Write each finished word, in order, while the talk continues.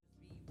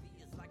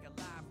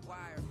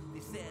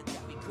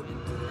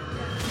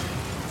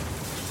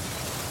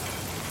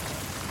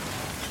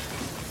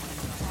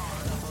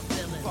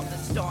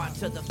start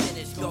to the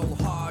finish, go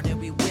hard,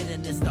 and we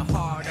winning is the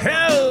heart.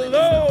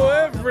 Hello,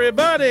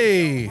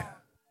 everybody.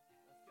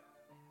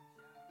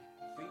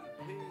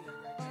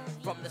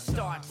 From the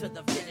start to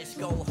the finish,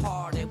 go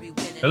hard, and we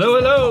winning. Hello,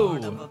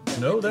 hello.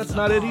 No, that's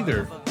not it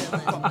either.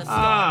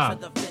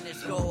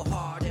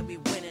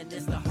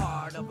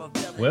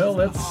 Well,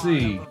 let's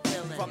see.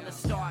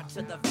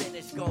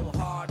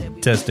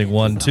 Testing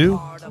 1, 2.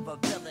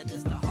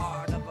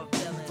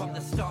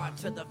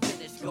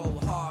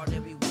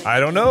 I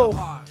don't know.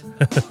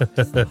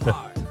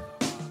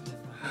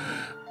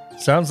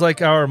 Sounds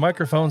like our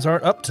microphones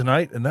aren't up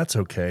tonight, and that's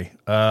okay.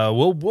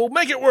 We'll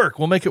make it work.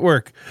 We'll make it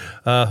work.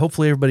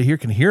 Hopefully everybody here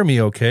can hear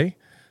me okay,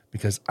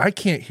 because I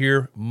can't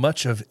hear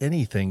much of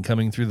anything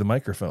coming through the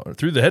microphone or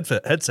through the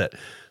headset.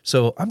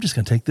 So I'm just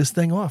going to take this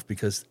thing off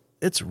because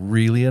it's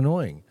really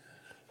annoying.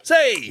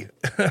 Say,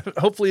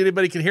 hopefully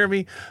anybody can hear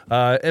me.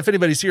 If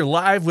anybody's here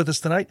live with us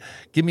tonight,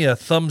 give me a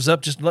thumbs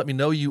up. Just let me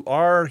know you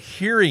are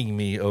hearing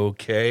me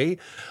okay.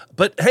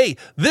 But hey,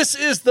 this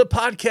is the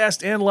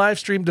podcast and live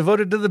stream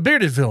devoted to the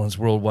Bearded Villains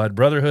Worldwide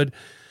Brotherhood.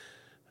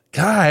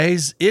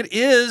 Guys, it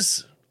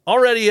is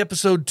already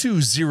episode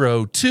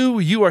 202.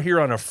 You are here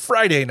on a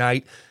Friday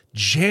night,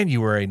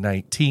 January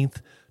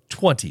 19th,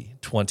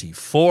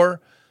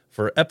 2024,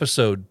 for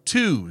episode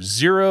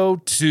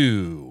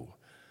 202.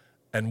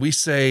 And we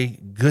say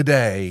good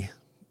day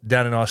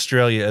down in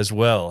Australia as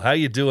well. How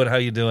you doing? How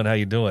you doing? How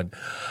you doing?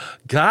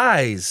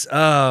 Guys,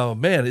 oh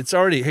man, it's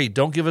already, hey,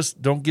 don't give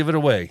it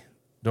away.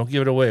 Don't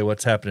give it away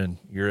what's happening.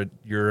 You're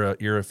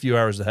a few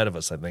hours ahead of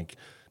us, I think,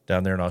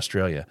 down there in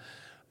Australia.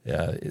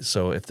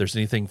 So if there's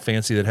anything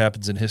fancy that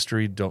happens in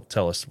history, don't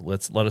tell us.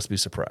 Let us be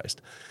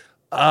surprised.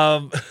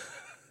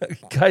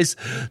 Guys,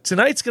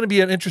 tonight's going to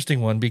be an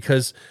interesting one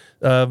because,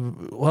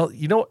 well,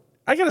 you know,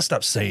 I got to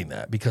stop saying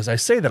that because I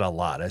say that a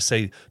lot. I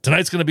say,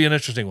 tonight's going to be an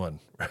interesting one,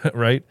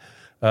 right?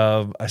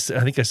 I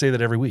think I say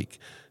that every week.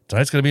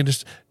 Tonight's going to be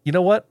interesting. You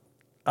know what?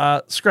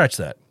 Scratch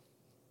that.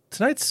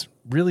 Tonight's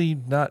really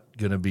not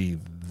going to be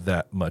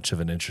that much of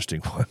an interesting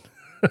one.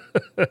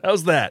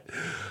 How's that?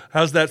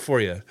 How's that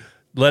for you?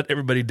 Let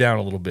everybody down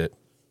a little bit.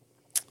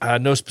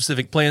 No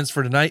specific plans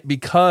for tonight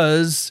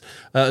because,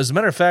 as a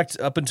matter of fact,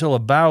 up until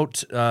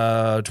about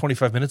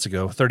 25 minutes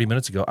ago, 30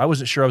 minutes ago, I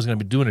wasn't sure I was going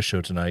to be doing a show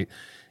tonight.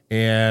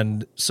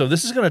 And so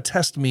this is going to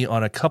test me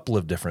on a couple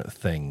of different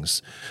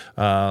things,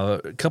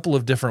 a couple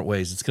of different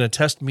ways. It's going to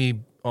test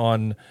me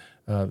on,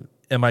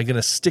 am I going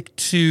to stick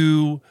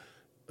to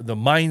the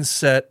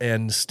mindset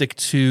and stick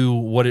to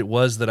what it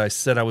was that I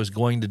said I was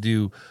going to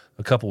do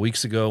a couple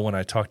weeks ago when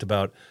I talked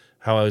about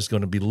how I was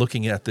going to be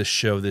looking at this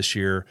show this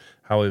year,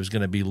 how I was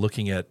going to be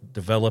looking at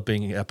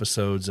developing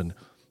episodes, and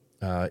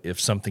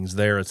if something's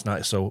there, it's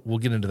not. So we'll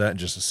get into that in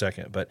just a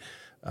second. But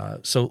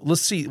so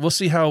let's see. We'll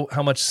see how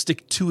much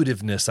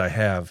stick-to-itiveness I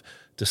have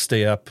to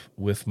stay up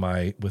with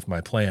my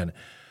plan.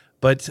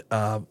 But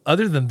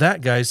other than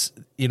that, guys,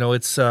 you know,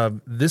 it's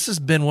this has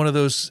been one of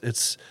those.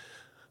 It's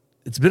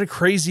been a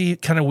crazy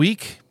kind of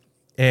week,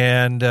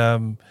 and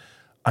I'm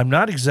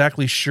not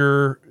exactly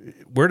sure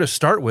where to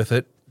start with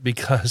it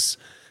because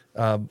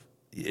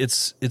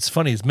it's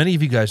funny. As many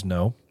of you guys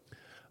know,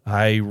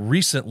 I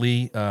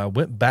recently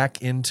went back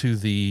into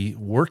the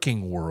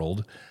working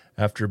world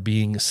after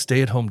being a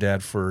stay-at-home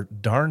dad for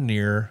darn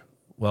near,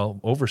 well,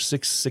 over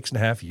six and a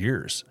half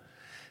years.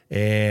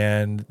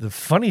 And the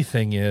funny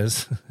thing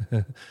is,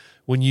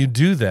 when you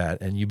do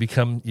that and you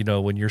become, you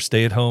know, when you're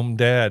stay-at-home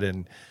dad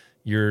and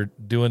you're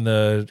doing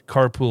the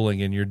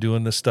carpooling and you're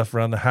doing the stuff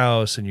around the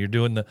house and you're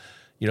doing the,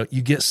 you know,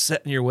 you get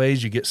set in your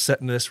ways, you get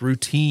set in this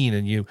routine,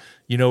 and you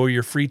know where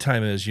your free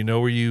time is, you know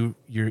where you're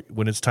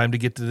when it's time to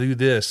get to do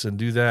this and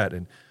do that.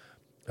 And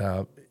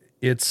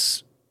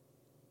it's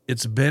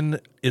been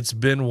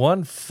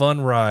one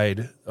fun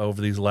ride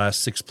over these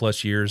last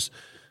 6+ years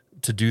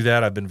to do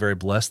that. I've been very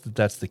blessed that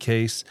that's the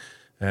case.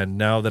 And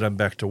now that I'm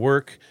back to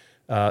work,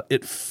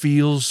 it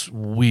feels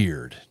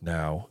weird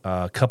now.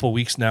 A couple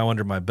weeks now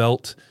under my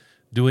belt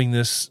doing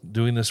this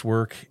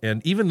work.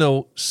 And even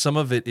though some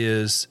of it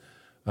is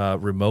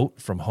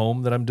remote from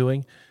home that I'm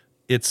doing,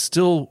 it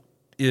still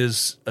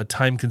is a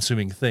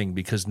time-consuming thing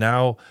because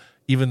now,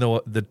 even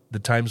though the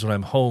times when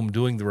I'm home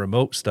doing the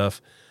remote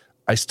stuff,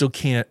 I still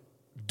can't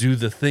do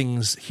the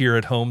things here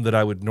at home that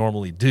I would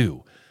normally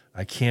do.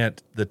 I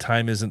can't, the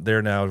time isn't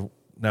there now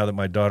that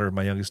my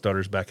youngest daughter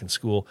is back in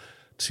school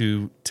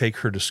to take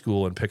her to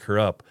school and pick her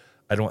up.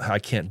 I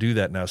can't do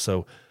that now.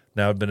 So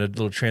now I've been a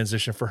little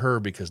transition for her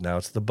because now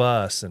it's the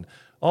bus and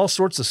all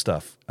sorts of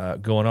stuff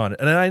going on.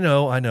 And I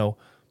know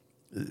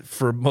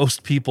for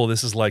most people,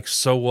 this is like,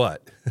 so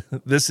what?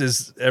 This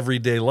is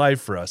everyday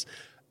life for us.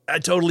 I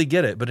totally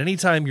get it. But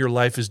anytime your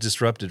life is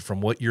disrupted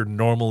from what you're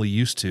normally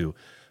used to,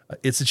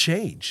 it's a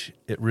change.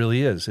 It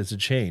really is. It's a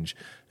change.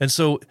 And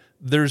so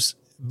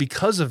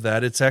because of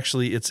that,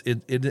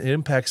 it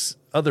impacts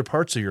other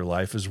parts of your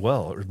life as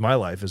well, or my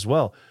life as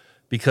well,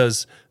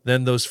 because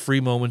then those free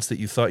moments that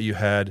you thought you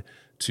had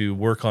to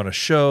work on a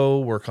show,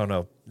 work on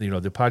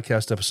the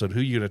podcast episode,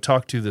 who are you going to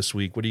talk to this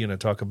week? What are you going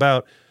to talk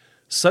about?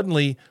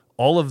 Suddenly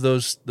all of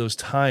those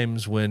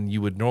times when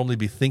you would normally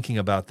be thinking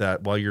about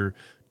that while you're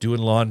doing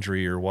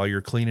laundry or while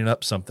you're cleaning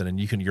up something, and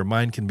your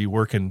mind can be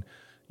working,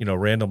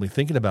 randomly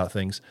thinking about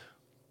things.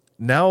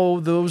 Now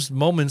those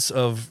moments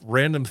of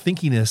random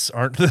thinkiness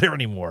aren't there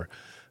anymore.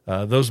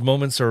 Those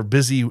moments are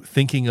busy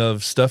thinking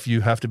of stuff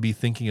you have to be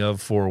thinking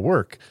of for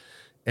work.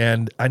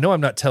 And I know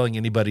I'm not telling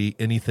anybody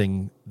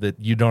anything that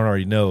you don't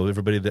already know.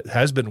 Everybody that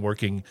has been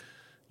working,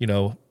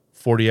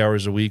 40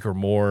 hours a week or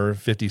more,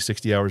 50,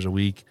 60 hours a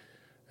week,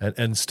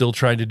 and still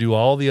trying to do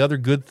all the other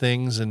good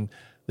things and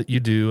that you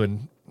do,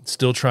 and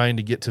still trying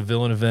to get to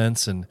villain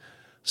events and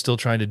still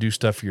trying to do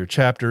stuff for your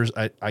chapters.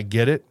 I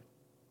get it.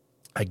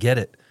 I get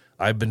it.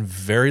 I've been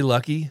very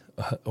lucky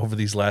over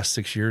these last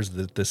 6 years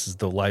that this is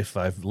the life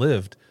I've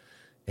lived.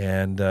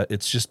 And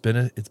it's been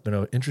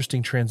an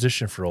interesting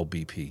transition for old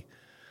BP.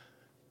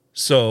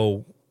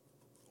 So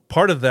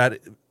part of that,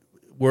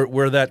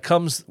 where that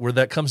comes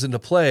into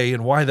play,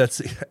 and why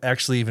that's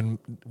actually even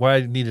why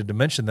I needed to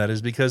mention that,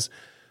 is because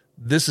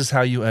this is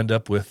how you end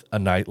up with a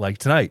night like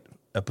tonight,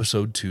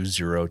 episode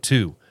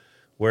 202,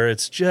 where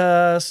it's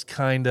just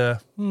kind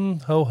of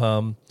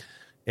ho-hum,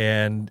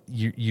 and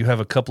you have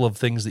a couple of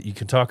things that you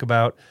can talk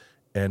about,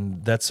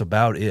 and that's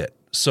about it.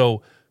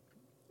 So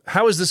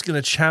how is this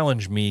going to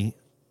challenge me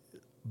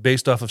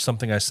based off of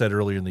something I said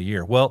earlier in the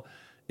year? Well,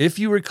 if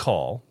you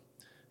recall,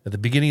 at the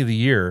beginning of the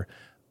year,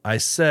 I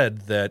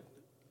said that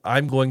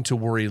I'm going to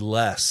worry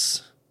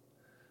less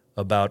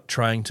about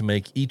trying to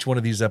make each one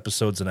of these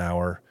episodes an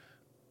hour,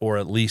 or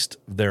at least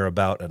they're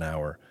about an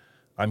hour.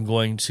 I'm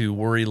going to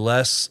worry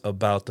less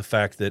about the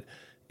fact that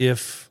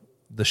if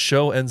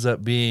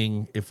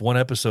one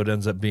episode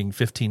ends up being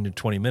 15 to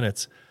 20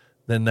 minutes,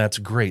 then that's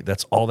great.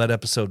 That's all that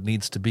episode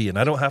needs to be. And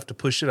I don't have to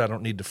push it. I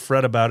don't need to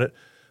fret about it.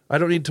 I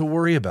don't need to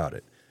worry about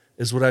it,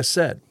 is what I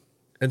said.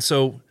 And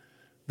so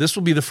this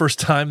will be the first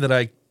time that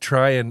I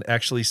try and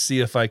actually see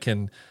if I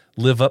can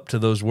live up to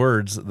those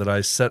words that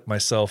I set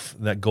myself,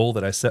 that goal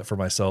that I set for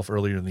myself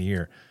earlier in the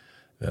year.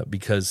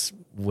 Because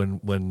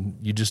when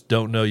you just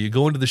don't know, you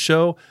go into the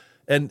show,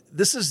 and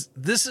this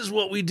is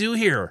what we do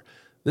here.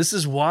 This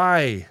is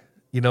why,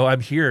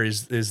 I'm here,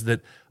 is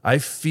that I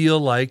feel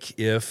like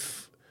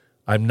if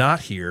I'm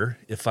not here,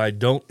 if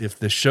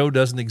the show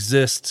doesn't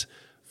exist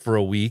for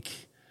a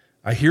week,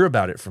 I hear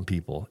about it from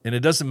people. And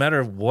it doesn't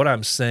matter what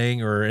I'm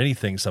saying or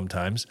anything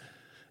sometimes.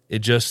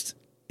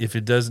 If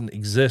it doesn't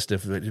exist,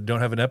 if you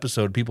don't have an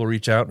episode, people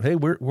reach out, hey,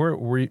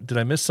 where did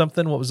I miss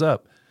something? What was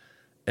up?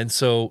 And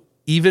so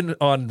even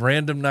on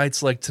random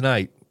nights like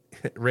tonight,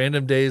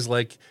 random days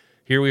like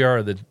here we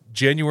are, the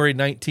January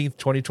 19th,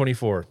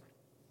 2024,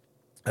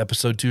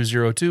 episode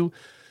 202,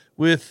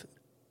 with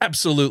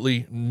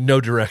absolutely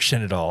no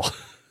direction at all.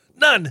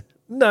 None.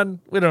 We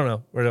don't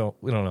know. We don't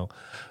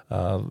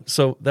know.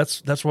 So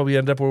that's why we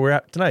end up where we're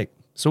at tonight.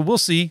 So we'll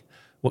see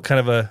what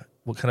kind of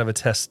a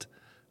test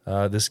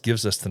this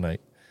gives us tonight.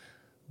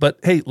 But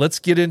hey, let's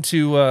get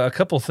into a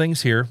couple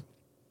things here.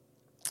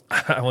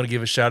 I want to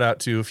give a shout out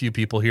to a few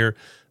people here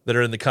that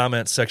are in the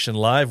comments section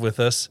live with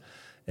us.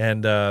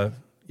 And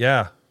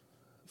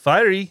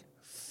Fiery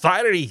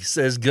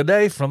says, good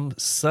day from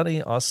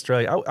sunny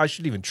Australia. I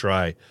should even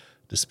try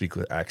to speak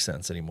with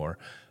accents anymore.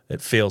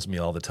 It fails me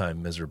all the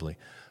time miserably.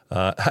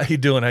 How you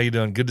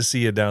doing? Good to see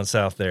you down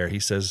south there. He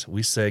says,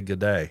 we say good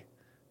day.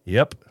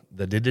 Yep,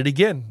 they did it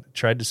again.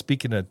 Tried to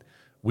speak in a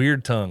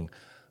weird tongue.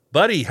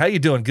 Buddy, how you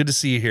doing? Good to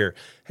see you here.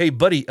 Hey,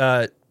 buddy,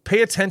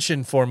 pay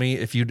attention for me,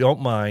 if you don't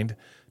mind,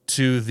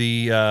 to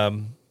the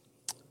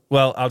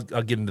I'll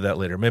get into that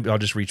later. Maybe I'll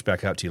just reach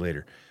back out to you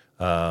later,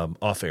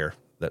 off air.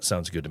 That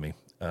sounds good to me.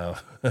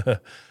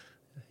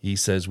 He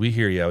says, we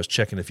hear you. I was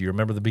checking if you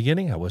remember the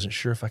beginning. I wasn't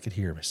sure if I could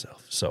hear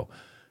myself. So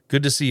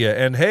good to see you.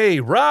 And hey,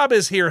 Rob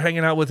is here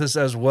hanging out with us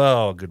as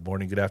well. Good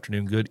morning, good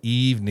afternoon, good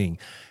evening.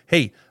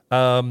 Hey,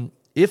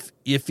 if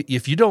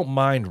you don't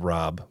mind,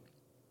 Rob,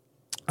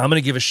 I'm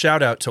going to give a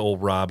shout out to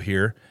old Rob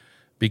here,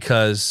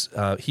 because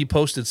he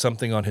posted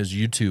something on his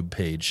YouTube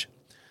page,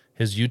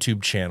 his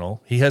YouTube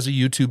channel. He has a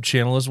YouTube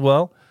channel as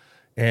well.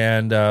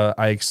 And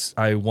I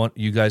want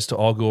you guys to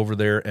all go over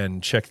there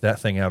and check that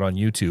thing out on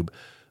YouTube.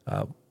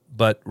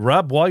 But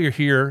Rob, while you're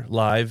here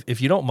live,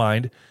 if you don't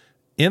mind,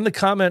 in the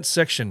comment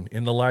section,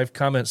 in the live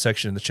comment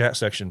section, in the chat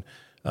section,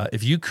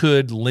 if you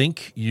could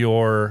link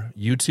your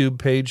YouTube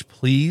page,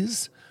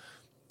 please.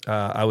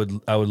 I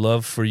would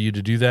love for you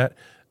to do that.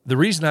 The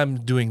reason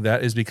I'm doing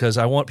that is because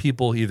I want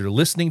people either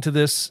listening to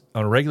this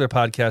on a regular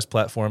podcast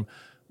platform.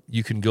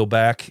 You can go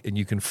back and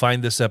you can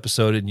find this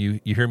episode, and you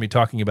hear me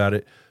talking about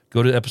it.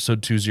 Go to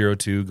episode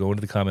 202, go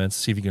into the comments,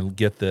 see if you can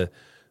get the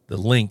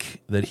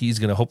link that he's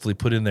going to hopefully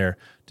put in there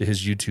to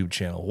his YouTube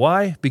channel.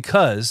 Why?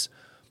 Because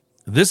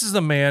this is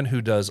a man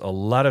who does a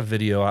lot of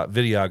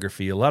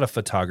videography, a lot of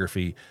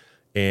photography,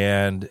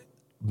 and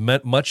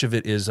much of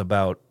it is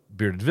about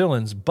bearded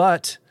villains,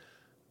 but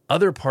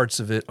other parts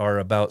of it are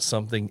about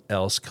something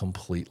else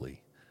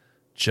completely.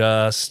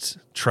 Just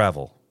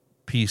travel,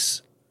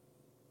 peace,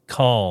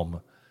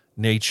 calm,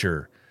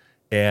 nature.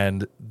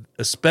 And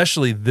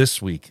especially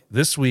this week,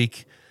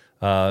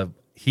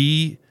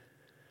 he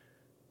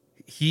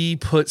he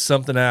put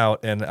something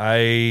out, and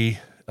I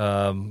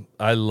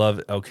love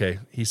it. Okay,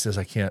 he says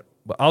I can't,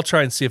 but I'll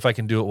try and see if I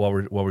can do it while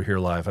we're here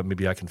live.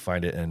 Maybe I can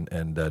find it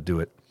and do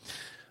it.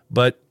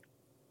 But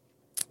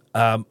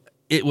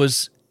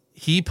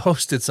he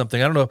posted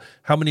something. I don't know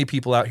how many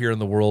people out here in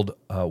the world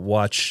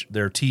watch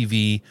their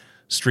TV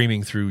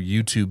streaming through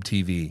YouTube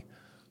TV,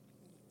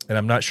 and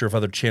I'm not sure if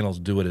other channels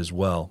do it as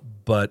well.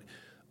 But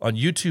on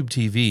YouTube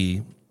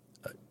TV,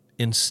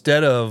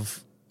 instead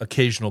of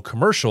occasional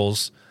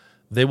commercials,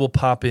 they will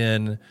pop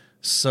in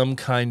some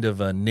kind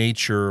of a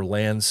nature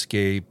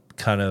landscape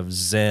kind of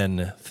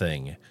Zen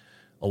thing.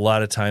 A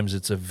lot of times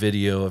it's a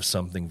video of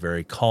something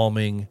very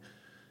calming,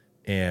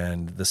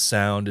 and the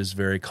sound is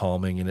very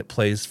calming, and it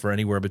plays for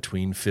anywhere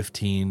between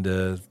 15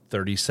 to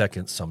 30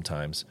 seconds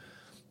sometimes.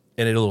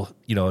 And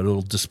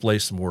it'll display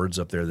some words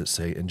up there that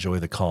say enjoy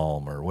the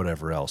calm or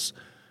whatever else.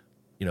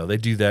 They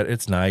do that.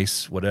 It's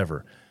nice,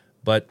 whatever.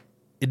 But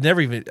it never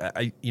even,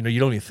 you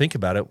don't even think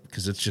about it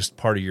because it's just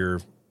part of your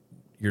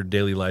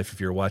daily life.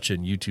 If you're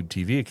watching YouTube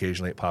TV,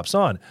 occasionally it pops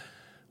on.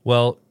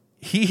 Well,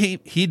 he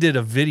did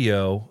a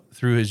video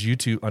through his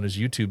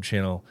YouTube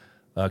channel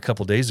a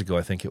couple days ago,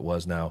 I think it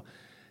was now.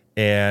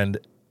 And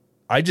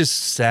I just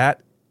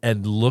sat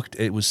and looked.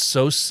 It was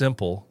so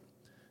simple.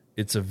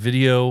 It's a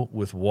video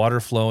with water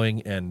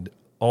flowing and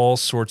all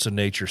sorts of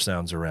nature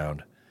sounds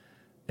around.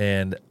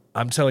 And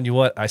I'm telling you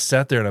what, I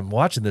sat there and I'm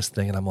watching this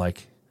thing and I'm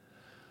like,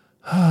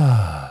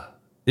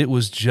 it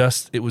was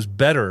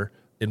better,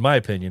 in my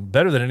opinion,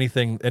 better than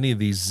any of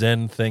these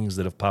Zen things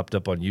that have popped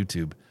up on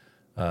YouTube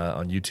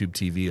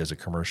TV as a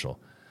commercial.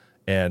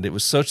 And it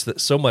was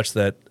so much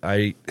that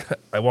I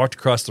walked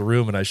across the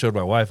room and I showed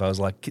my wife. I was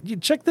like, "Can you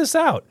check this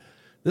out?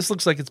 This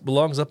looks like it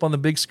belongs up on the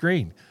big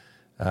screen."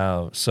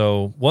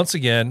 So once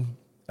again,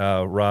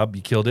 Rob,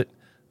 you killed it.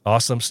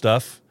 Awesome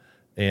stuff.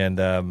 And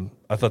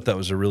I thought that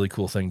was a really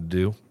cool thing to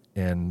do.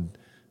 And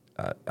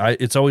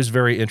it's always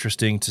very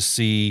interesting to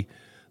see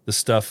the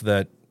stuff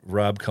that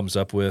Rob comes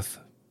up with,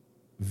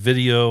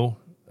 video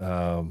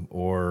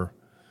or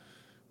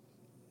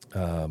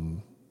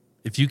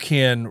if you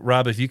can,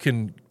 Rob, if you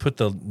can put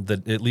the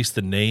at least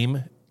the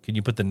name, can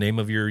you put the name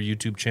of your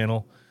YouTube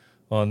channel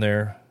on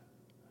there?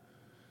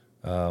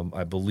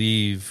 I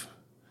believe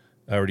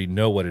I already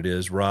know what it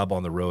is. Rob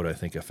on the Road, I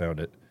think I found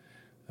it.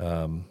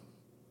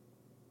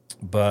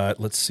 But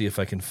let's see if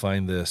I can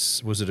find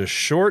this. Was it a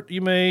short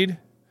you made?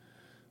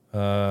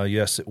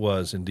 Yes, it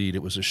was. Indeed,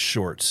 it was a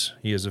short.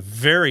 He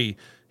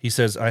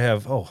says,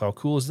 how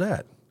cool is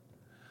that?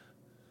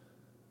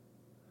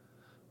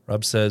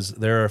 Rob says,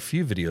 there are a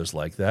few videos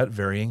like that,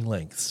 varying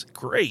lengths.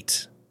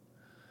 Great.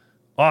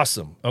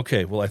 Awesome.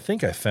 Okay, well, I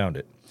think I found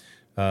it.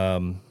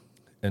 And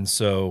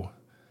so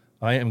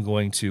I am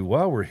going to,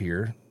 while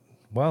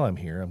I'm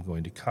here, I'm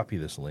going to copy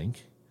this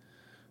link,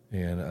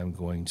 and I'm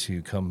going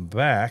to come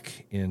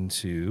back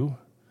into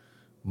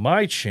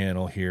my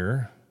channel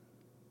here,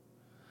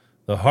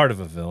 The Heart of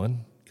a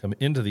Villain, come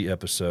into the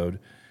episode,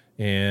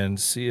 and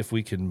see if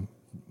we can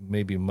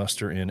maybe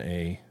muster in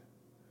a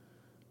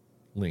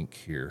link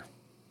here.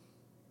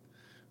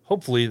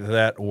 Hopefully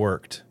that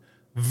worked.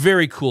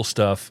 Very cool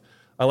stuff.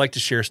 I like to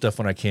share stuff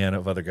when I can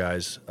of other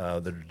guys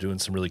that are doing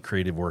some really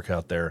creative work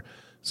out there,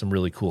 some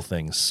really cool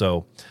things.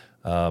 So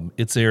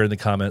it's there in the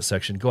comment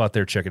section. Go out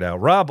there, check it out.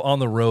 Rob on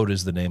the Road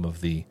is the name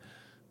of the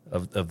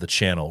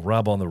channel.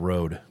 Rob on the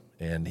Road,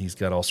 and he's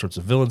got all sorts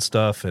of villain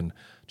stuff and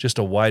just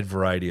a wide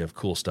variety of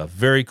cool stuff.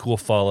 Very cool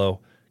follow.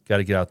 Got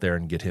to get out there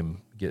and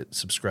get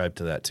subscribed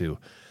to that too.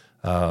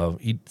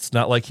 It's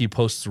not like he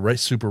posts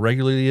super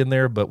regularly in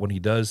there, but when he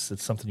does,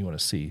 it's something you want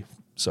to see.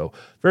 So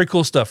very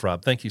cool stuff,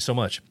 Rob. Thank you so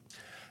much.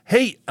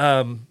 Hey,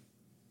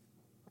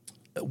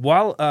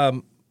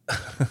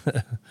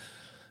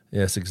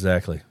 yes,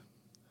 exactly.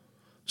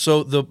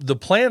 So the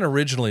plan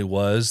originally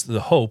was,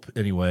 the hope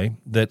anyway,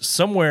 that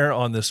somewhere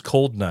on this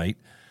cold night,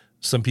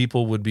 some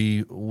people would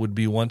be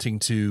wanting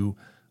to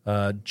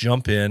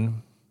jump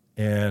in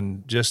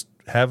and just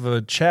have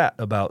a chat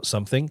about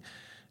something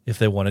if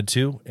they wanted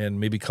to, and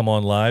maybe come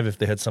on live if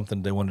they had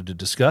something they wanted to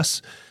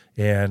discuss.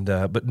 And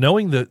but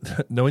knowing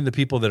the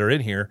people that are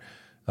in here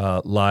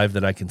live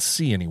that I can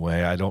see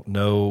anyway, I don't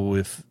know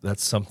if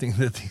that's something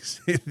that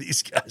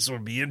these guys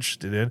would be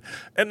interested in,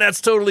 and that's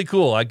totally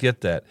cool. I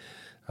get that.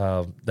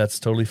 That's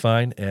totally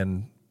fine.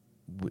 And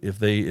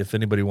if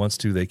anybody wants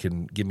to, they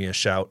can give me a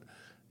shout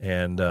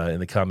and in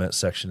the comment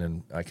section,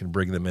 and I can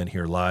bring them in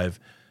here live,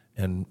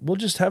 and we'll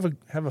just have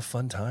a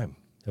fun time.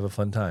 Have a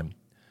fun time.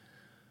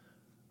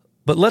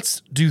 But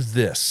let's do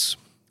this.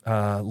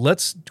 I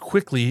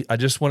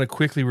just want to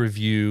quickly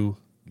review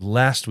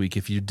last week.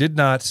 If you did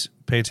not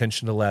pay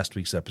attention to last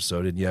week's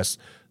episode, and yes,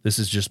 this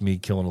is just me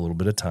killing a little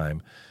bit of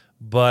time,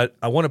 but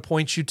I want to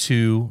point you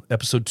to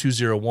episode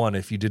 201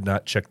 if you did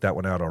not check that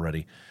one out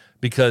already,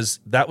 because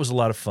that was a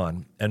lot of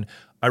fun. And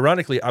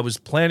ironically, I was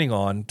planning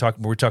on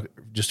we were talking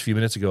just a few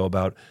minutes ago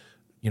about,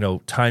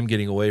 time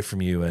getting away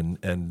from you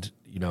and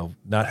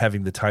not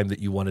having the time that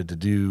you wanted to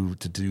do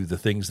the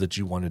things that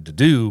you wanted to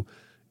do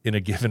in a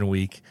given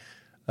week.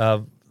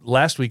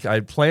 Last week,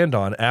 I planned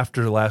on,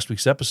 after last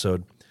week's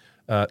episode,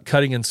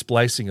 cutting and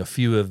splicing a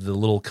few of the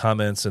little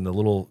comments and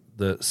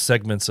the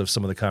segments of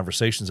some of the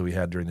conversations that we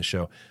had during the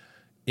show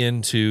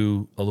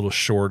into a little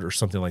short or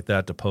something like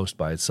that to post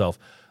by itself.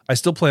 I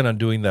still plan on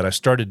doing that. I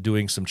started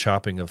doing some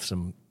chopping of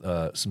some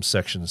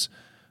sections.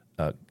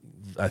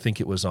 I think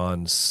it was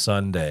on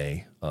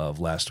Sunday of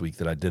last week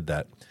that I did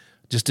that.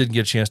 Just didn't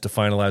get a chance to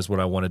finalize what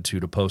I wanted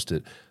to post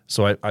it.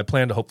 So I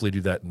plan to hopefully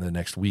do that in the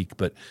next week.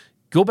 But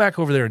go back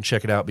over there and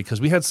check it out because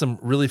we had some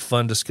really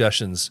fun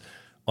discussions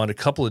on a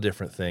couple of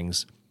different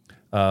things.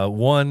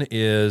 One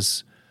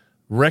is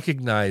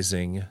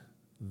recognizing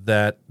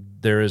that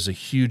there is a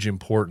huge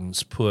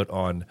importance put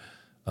on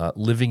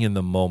living in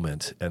the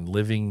moment and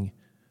living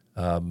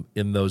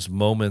in those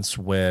moments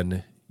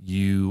when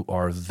you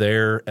are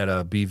there at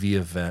a BV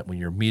event, when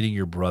you're meeting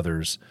your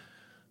brothers,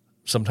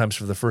 sometimes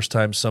for the first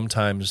time,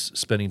 sometimes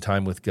spending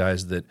time with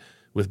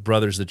with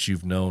brothers that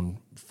you've known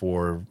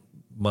for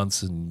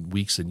months and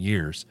weeks and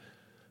years,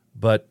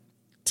 but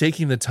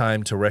taking the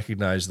time to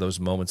recognize those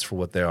moments for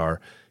what they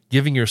are,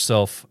 giving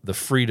yourself the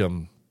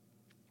freedom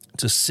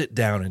to sit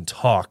down and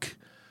talk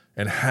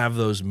and have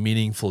those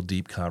meaningful,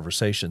 deep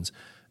conversations.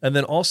 And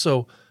then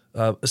also,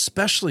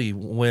 especially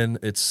when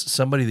it's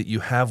somebody that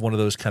you have one of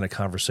those kind of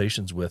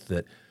conversations with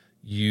that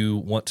you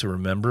want to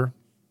remember,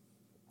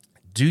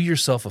 do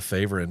yourself a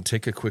favor and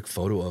take a quick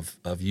photo of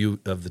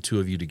the two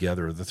of you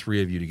together, or the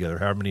three of you together,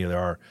 however many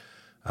there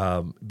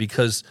are,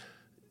 because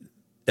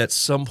at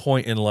some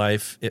point in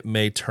life, it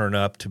may turn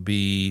up to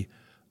be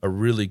a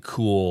really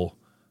cool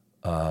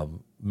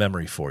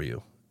memory for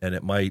you, and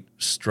it might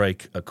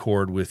strike a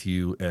chord with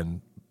you,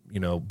 and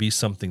be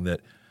something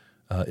that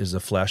is a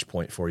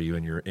flashpoint for you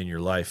in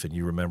your life, and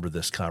you remember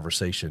this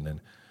conversation.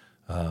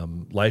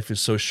 And life is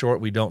so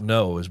short; we don't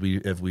know, as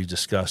we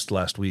discussed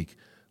last week.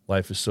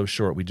 Life is so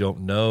short; we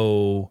don't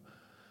know,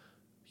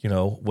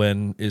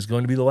 when is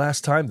going to be the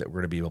last time that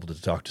we're going to be able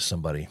to talk to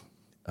somebody.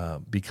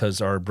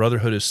 Because our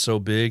brotherhood is so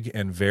big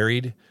and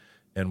varied,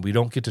 and we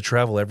don't get to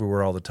travel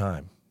everywhere all the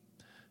time.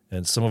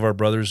 And some of our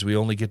brothers we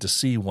only get to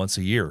see once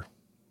a year,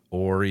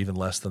 or even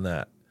less than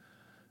that.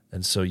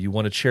 And so you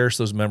want to cherish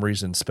those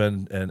memories and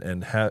spend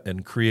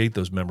and create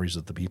those memories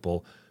with the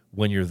people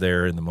when you're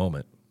there in the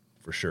moment,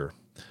 for sure.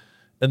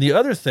 And the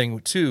other thing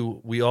too,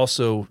 we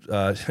also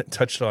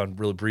touched on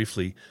really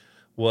briefly,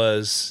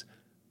 was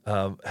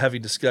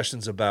having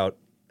discussions about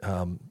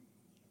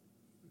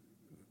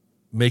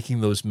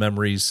making those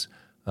memories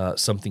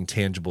something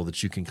tangible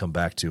that you can come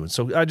back to. And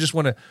so I just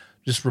want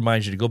to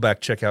remind you to go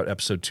back, check out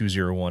episode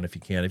 201 if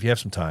you can, if you have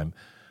some time,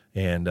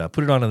 and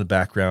put it on in the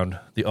background,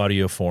 the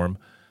audio form.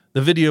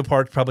 The video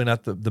part's probably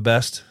not the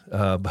best,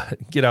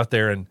 but get out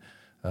there and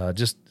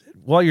just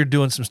while you're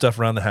doing some stuff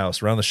around the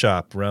house, around the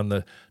shop,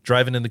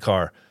 driving in the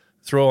car,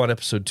 throw on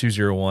episode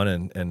 201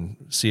 and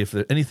see if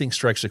anything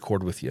strikes a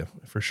chord with you,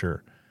 for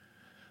sure.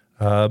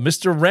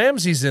 Mr.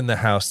 Ramsey's in the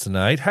house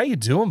tonight. How you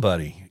doing,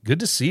 buddy? Good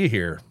to see you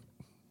here.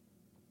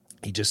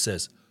 He just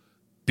says,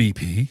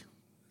 BP.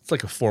 It's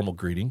like a formal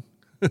greeting.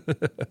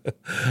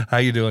 How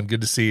you doing?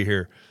 Good to see you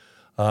here.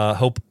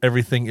 Hope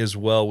everything is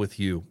well with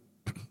you.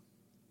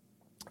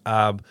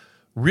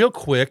 Real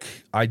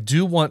quick, I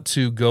do want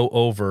to go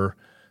over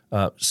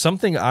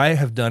something I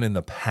have done in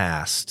the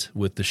past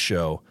with the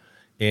show,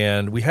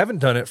 and we haven't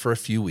done it for a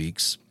few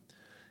weeks,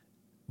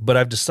 but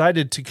I've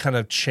decided to kind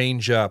of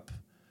change up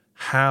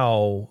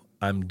how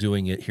I'm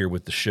doing it here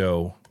with the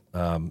show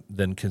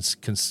than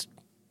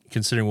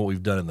considering what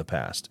we've done in the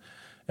past.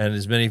 And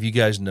as many of you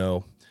guys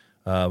know,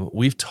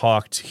 we've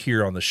talked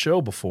here on the show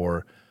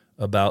before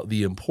about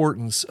the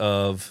importance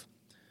of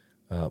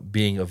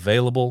being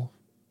available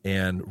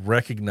and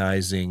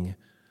recognizing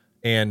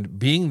and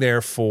being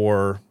there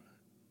for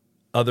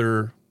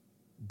other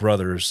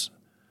brothers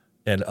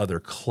and other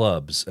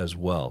clubs as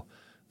well.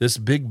 This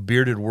big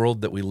bearded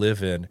world that we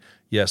live in,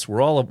 yes,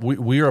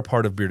 we are a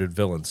part of Bearded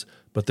Villains,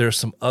 but there's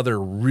some other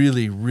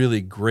really,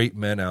 really great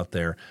men out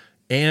there,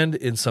 and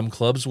in some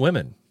clubs,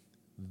 women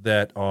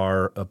that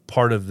are a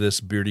part of this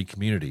beardy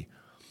community.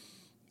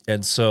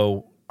 And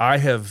so I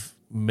have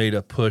made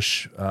a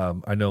push.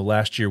 I know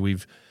last year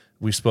we've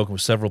spoken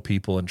with several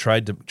people and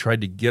tried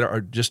to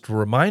get just to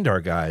remind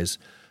our guys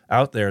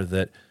out there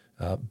that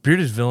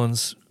Bearded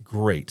Villains,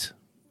 great,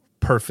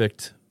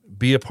 perfect,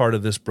 be a part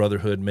of this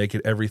brotherhood, make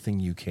it everything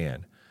you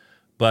can.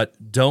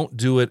 But don't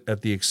do it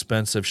at the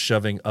expense of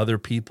shoving other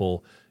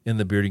people in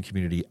the bearding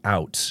community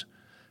out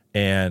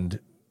and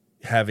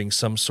having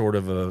some sort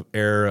of an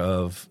air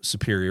of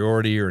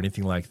superiority or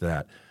anything like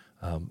that.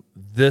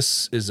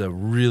 This is a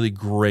really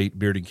great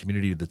bearding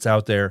community that's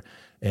out there,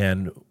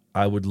 and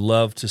I would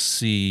love to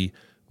see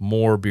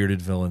more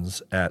Bearded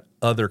Villains at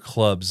other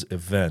clubs'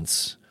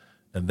 events,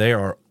 and they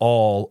are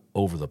all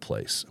over the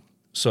place.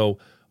 So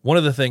one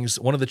of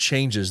the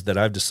changes that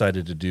I've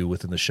decided to do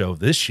within the show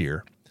this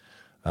year,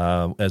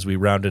 as we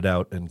rounded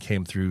out and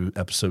came through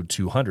episode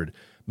 200,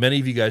 many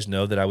of you guys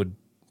know that I would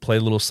play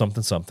a little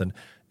something,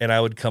 and I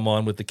would come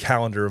on with the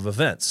calendar of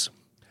events.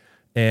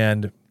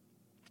 And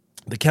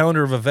the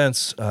calendar of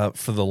events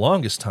for the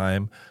longest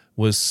time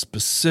was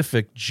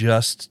specific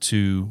just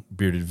to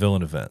Bearded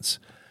Villain events.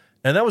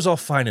 And that was all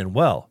fine and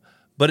well.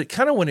 But it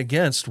kind of went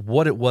against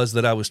what it was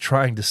that I was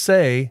trying to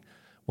say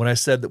when I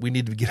said that we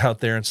need to get out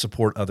there and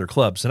support other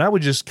clubs. And I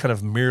would just kind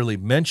of merely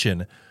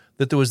mention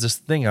that there was this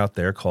thing out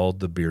there called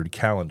the Beard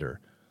Calendar.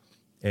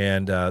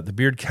 And the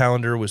Beard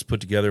Calendar was put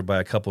together by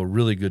a couple of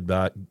really good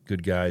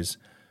guys,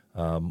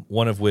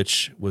 one of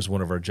which was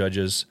one of our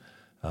judges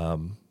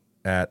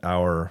at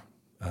our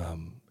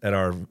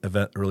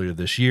event earlier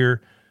this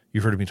year.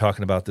 You've heard me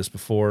talking about this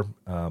before.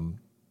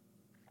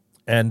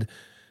 And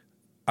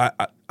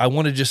I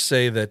want to just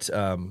say that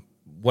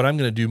what I'm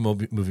going to do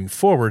moving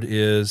forward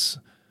is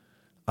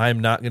I'm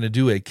not going to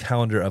do a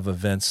calendar of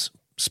events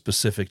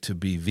specific to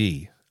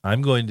BV.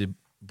 I'm going to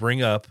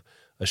bring up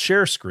a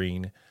share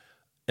screen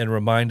and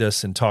remind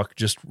us and talk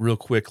just real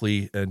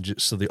quickly, and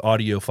just so the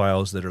audio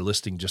files that are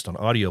listing just on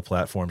audio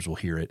platforms will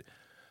hear it,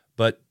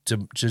 but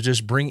to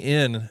just bring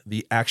in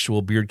the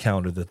actual beard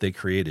calendar that they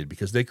created,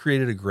 because they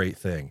created a great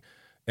thing.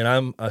 And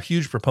I'm a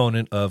huge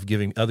proponent of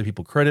giving other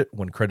people credit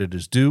when credit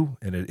is due,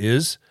 and it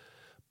is.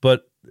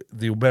 But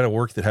the amount of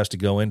work that has to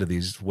go into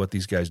what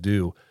these guys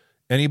do,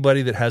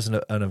 anybody that has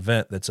an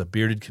event that's a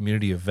bearded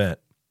community event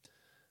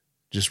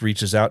just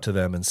reaches out to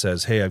them and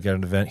says, hey, I've got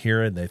an event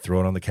here, and they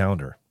throw it on the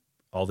calendar.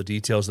 All the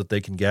details that they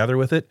can gather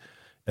with it,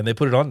 and they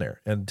put it on there.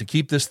 And to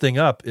keep this thing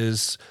up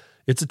it's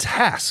a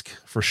task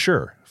for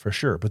sure,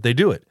 but they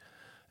do it.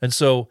 And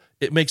so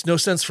it makes no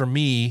sense for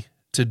me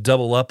to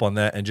double up on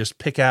that and just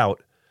pick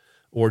out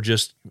or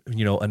just,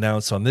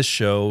 announce on this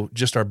show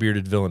just our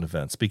Bearded Villain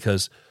events,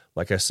 because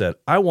like I said,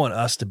 I want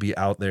us to be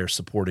out there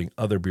supporting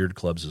other beard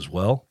clubs as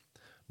well,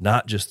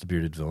 not just the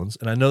Bearded Villains.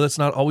 And I know that's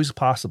not always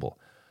possible.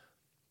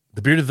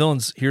 The Bearded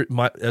Villains here,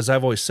 as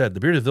I've always said, the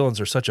Bearded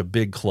Villains are such a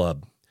big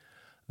club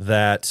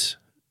that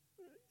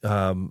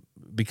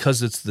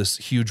because it's this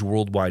huge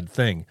worldwide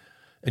thing,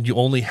 and you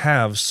only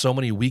have so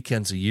many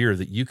weekends a year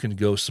that you can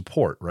go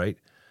support, right?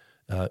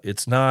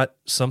 It's not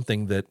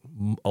something that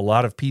a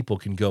lot of people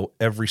can go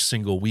every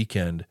single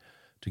weekend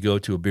to go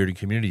to a bearded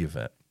community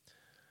event.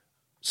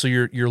 So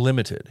you're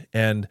limited.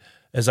 And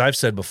as I've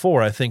said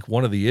before, I think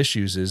one of the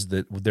issues is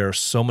that there are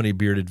so many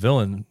Bearded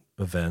Villain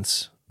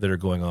events that are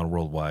going on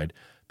worldwide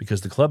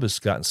because the club has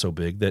gotten so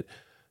big that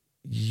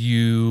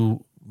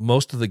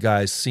most of the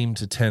guys seem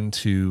to tend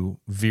to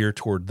veer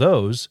toward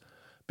those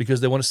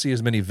because they want to see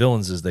as many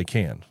villains as they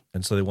can.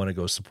 And so they want to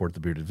go support the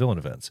Bearded Villain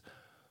events.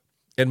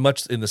 And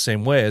much in the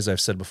same way, as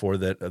I've said before,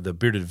 that the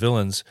Bearded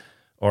Villains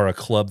are a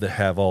club that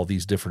have all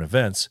these different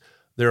events.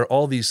 There are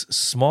all these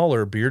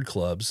smaller beard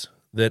clubs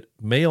that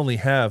may only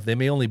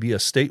be a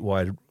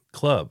statewide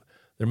club.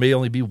 There may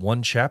only be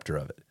one chapter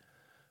of it.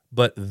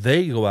 But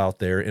they go out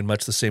there in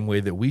much the same way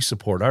that we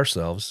support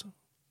ourselves.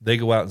 They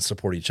go out and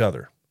support each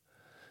other.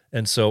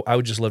 And so I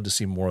would just love to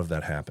see more of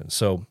that happen.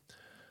 So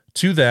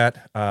to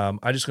that, I'm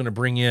just going to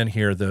bring in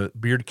here the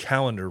beard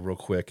calendar real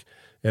quick.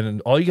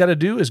 And all you got to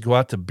do is go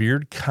out to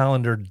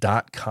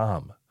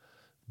beardcalendar.com,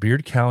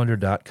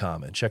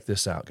 beardcalendar.com, and check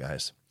this out,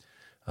 guys.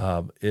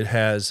 It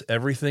has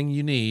everything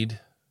you need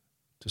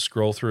to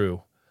scroll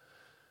through.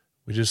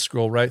 We just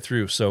scroll right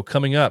through. So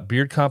coming up,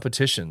 beard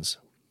competitions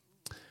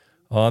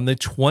on the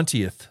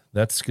 20th.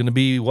 That's going to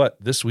be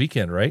this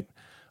weekend, right?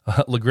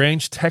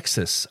 LaGrange,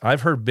 Texas.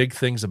 I've heard big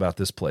things about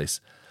this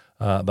place,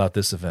 about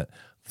this event.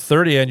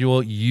 Third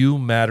annual You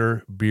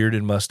Matter Beard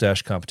and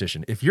Mustache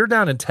Competition. If you're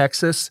down in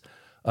Texas,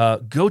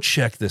 go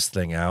check this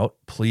thing out,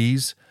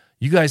 please.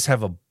 You guys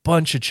have a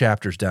bunch of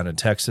chapters down in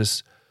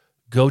Texas.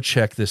 Go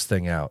check this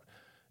thing out.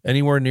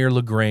 Anywhere near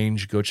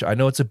LaGrange, go check. I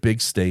know it's a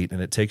big state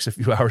and it takes a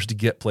few hours to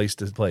get place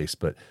to place,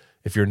 but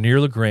if you're near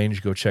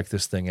LaGrange, go check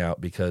this thing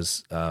out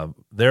because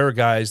there are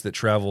guys that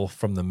travel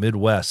from the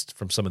Midwest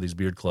from some of these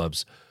beard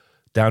clubs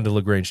down to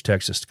LaGrange,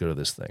 Texas to go to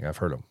this thing. I've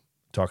heard them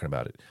talking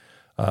about it.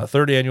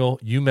 Third annual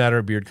You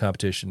Matter Beard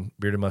Competition,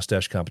 Beard and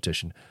Mustache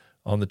Competition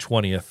on the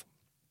 20th.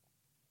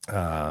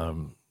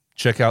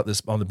 Check out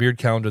this on the beard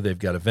calendar. They've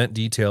got event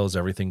details,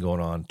 everything going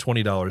on,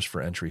 $20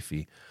 for entry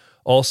fee.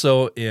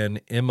 Also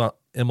in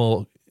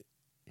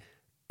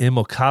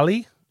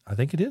Immokalee, I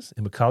think it is,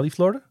 Immokalee,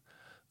 Florida,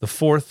 the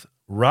fourth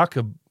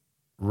Rockabilly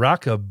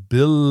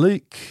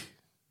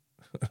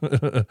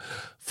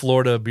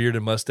Florida Beard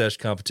and Mustache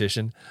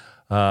Competition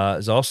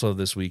is also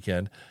this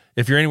weekend.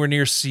 If you're anywhere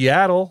near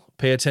Seattle,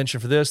 pay attention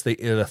for this.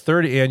 The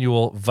third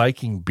annual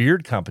Viking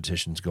Beard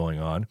Competition is going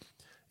on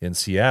in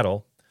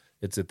Seattle.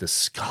 It's at the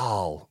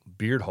Skull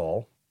Beard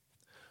Hall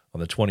on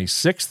the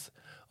 26th.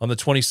 On the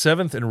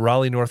 27th in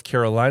Raleigh, North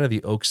Carolina,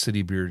 the Oak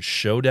City Beard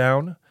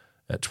Showdown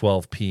at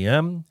 12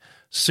 p.m.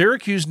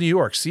 Syracuse, New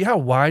York. See how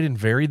wide and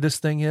varied this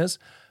thing is?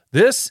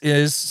 This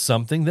is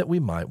something that we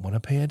might want to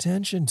pay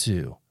attention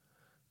to,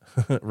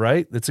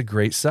 right? That's a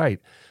great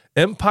site.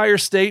 Empire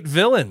State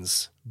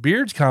Villains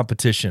Beard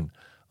Competition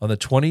on the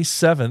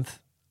 27th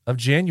of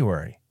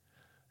January.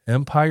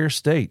 Empire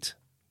State.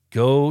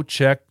 Go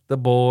check the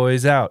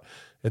boys out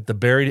at the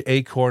Buried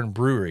Acorn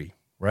Brewery,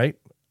 right?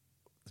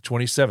 The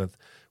 27th.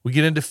 We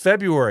get into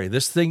February.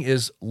 This thing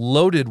is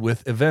loaded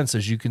with events,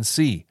 as you can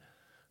see.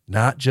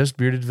 Not just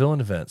Bearded Villain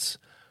events.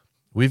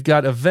 We've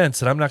got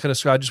events, and I'm not going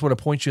to. I just want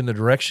to point you in the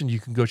direction. You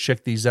can go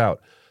check these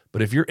out.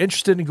 But if you're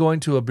interested in going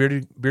to a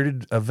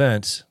bearded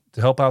event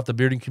to help out the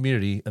bearding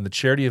community and the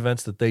charity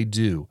events that they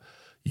do,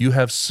 you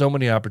have so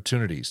many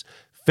opportunities.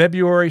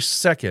 February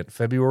 2nd,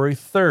 February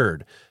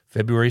 3rd,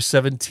 February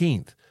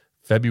 17th,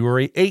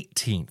 February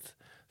 18th,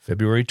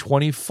 February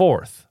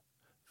 24th,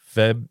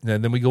 and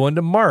then we go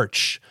into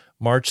March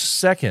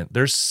 2nd.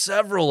 There's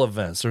several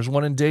events. There's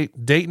one in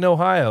Dayton,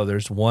 Ohio.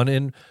 There's one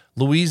in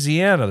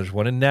Louisiana. There's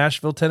one in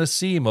Nashville,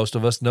 Tennessee. Most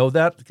of us know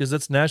that because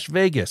that's Nash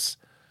Vegas.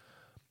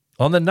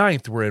 On the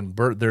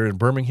 9th, they're in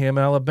Birmingham,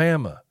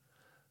 Alabama.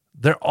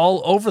 They're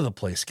all over the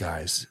place,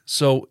 guys.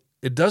 So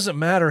it doesn't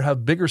matter how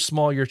big or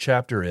small your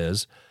chapter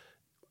is.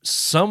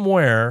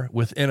 Somewhere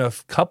within a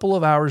couple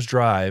of hours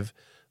drive,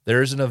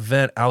 there's an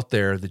event out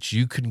there that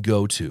you can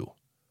go to.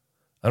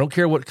 I don't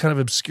care what kind of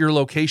obscure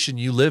location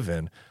you live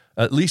in.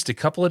 At least a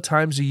couple of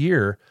times a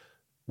year,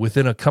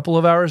 within a couple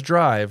of hours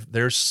drive,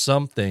 there's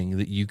something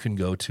that you can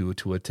go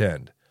to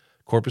attend.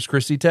 Corpus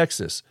Christi,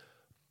 Texas.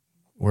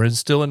 We're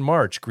still in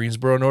March.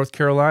 Greensboro, North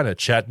Carolina.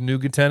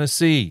 Chattanooga,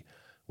 Tennessee.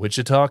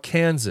 Wichita,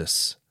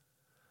 Kansas.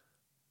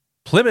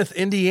 Plymouth,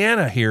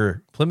 Indiana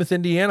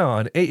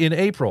in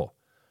April.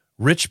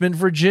 Richmond,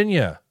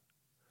 Virginia.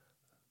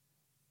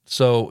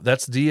 So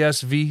that's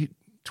DSV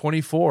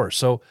 24.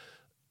 So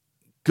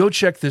go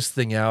check this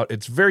thing out.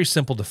 It's very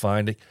simple to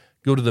find.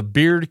 Go to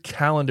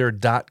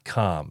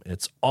thebeardcalendar.com.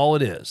 It's all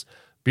it is.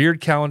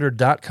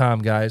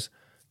 Beardcalendar.com, guys.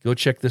 Go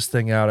check this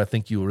thing out. I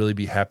think you will really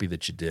be happy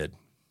that you did,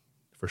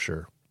 for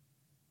sure.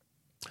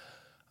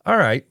 All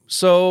right,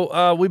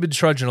 so we've been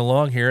trudging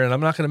along here, and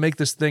I'm not going to make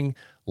this thing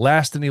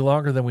last any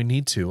longer than we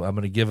need to. I'm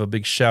going to give a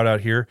big shout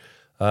out here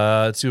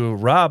to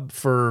Rob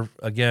for,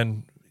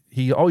 again,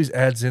 he always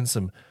adds in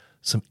some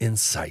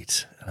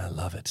insight, and I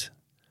love it.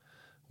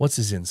 What's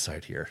his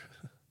insight here?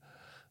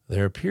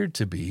 There appeared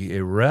to be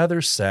a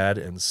rather sad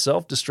and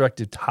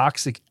self-destructive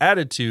toxic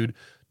attitude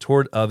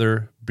toward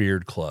other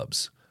beard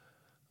clubs.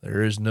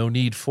 There is no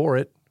need for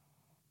it.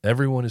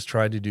 Everyone is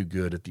trying to do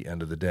good at the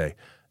end of the day.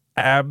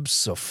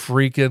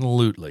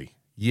 Abso-freaking-lutely.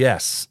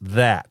 Yes,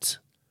 that.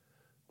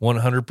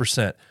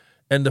 100%.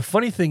 And the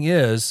funny thing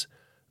is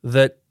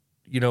that,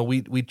 you know,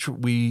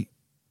 we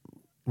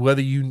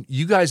whether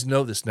you guys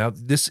know this now,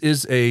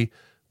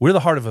 we're the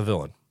heart of a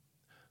villain.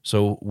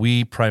 So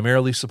we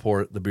primarily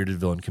support the bearded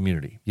villain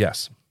community.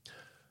 Yes.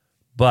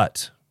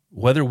 But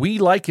whether we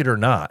like it or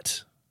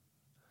not,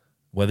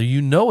 whether you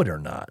know it or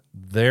not,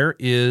 there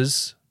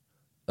is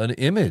an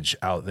image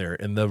out there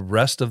in the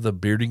rest of the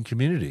bearding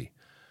community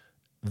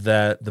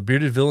that the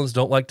bearded villains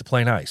don't like to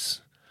play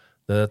nice,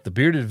 that the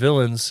bearded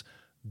villains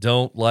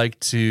don't like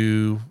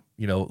to,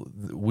 you know,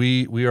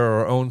 we are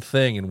our own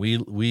thing and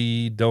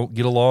we don't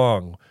get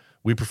along.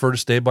 We prefer to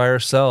stay by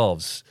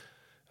ourselves.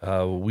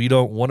 We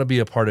don't want to be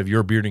a part of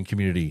your bearding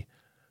community,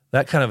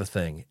 that kind of a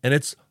thing. And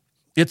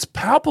it's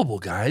palpable,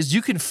 guys.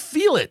 You can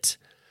feel it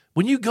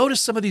when you go to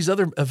some of these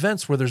other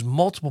events where there's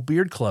multiple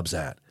beard clubs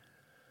at.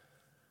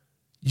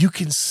 You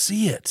can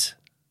see it.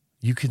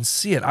 You can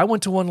see it. I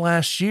went to one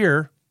last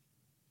year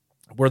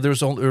where there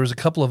was a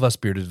couple of us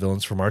bearded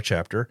villains from our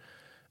chapter,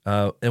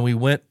 and we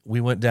went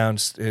down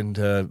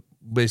into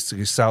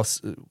basically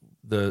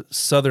the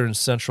southern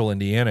central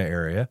Indiana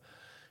area,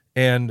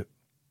 and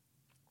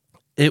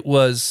it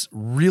was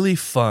really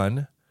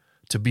fun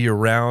to be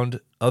around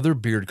other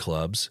beard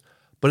clubs,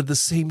 but at the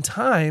same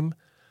time,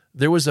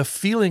 there was a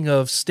feeling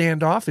of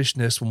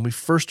standoffishness when we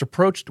first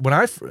approached. When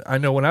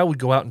I would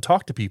go out and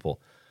talk to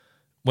people,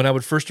 when I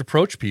would first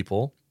approach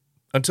people,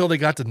 until they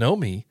got to know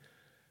me,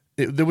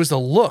 there was a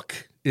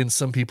look in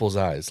some people's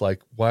eyes,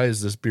 like, why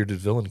is this bearded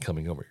villain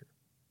coming over here?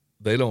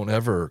 They don't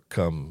ever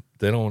come.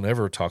 They don't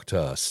ever talk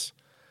to us.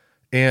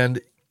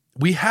 And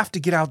we have to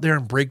get out there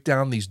and break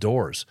down these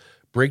doors,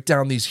 break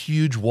down these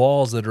huge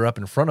walls that are up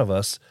in front of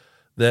us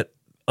that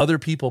other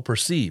people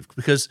perceive.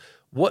 Because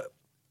what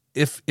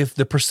if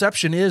the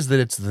perception is that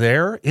it's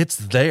there, it's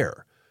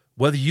there.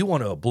 Whether you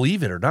want to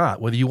believe it or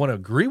not, whether you want to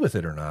agree with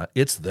it or not,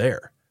 it's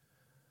there.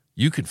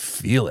 You can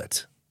feel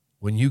it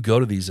when you go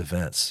to these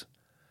events.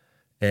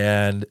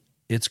 And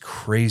it's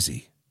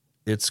crazy.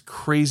 It's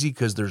crazy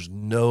because there's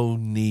no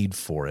need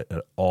for it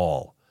at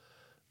all.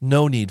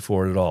 No need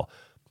for it at all.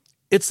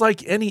 It's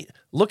like any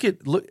look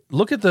at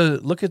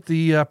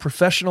the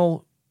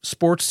professional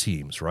sports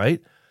teams,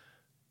 right?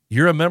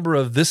 You're a member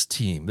of this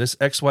team, this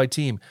XY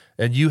team,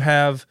 and you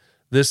have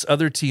this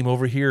other team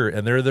over here,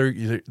 and they're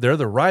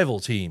the rival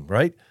team,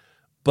 right?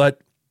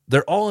 But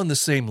they're all in the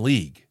same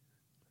league.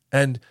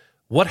 And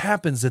what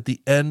happens at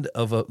the end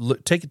of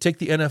take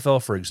the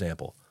NFL for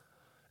example?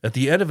 At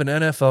the end of an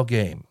NFL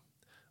game,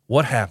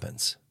 what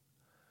happens?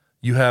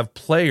 You have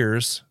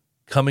players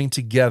coming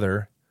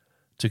together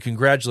to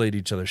congratulate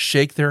each other,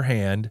 shake their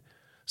hand.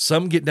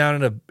 Some get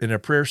down in a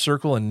prayer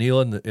circle and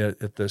kneel in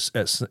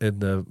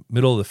the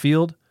middle of the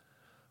field.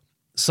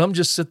 Some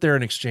just sit there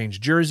and exchange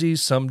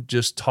jerseys. Some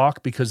just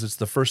talk because it's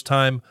the first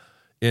time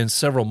in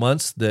several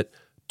months that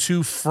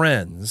two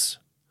friends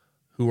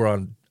who are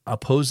on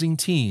opposing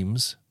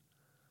teams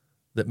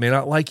that may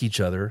not like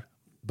each other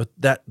but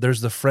that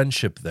there's the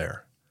friendship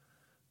there.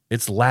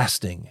 It's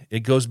lasting.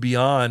 It goes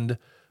beyond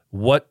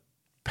what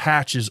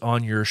patch is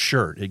on your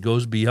shirt. It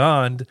goes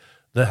beyond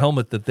the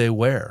helmet that they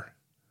wear.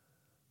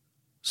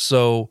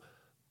 So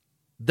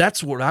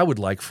that's what I would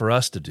like for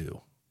us to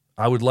do.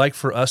 I would like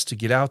for us to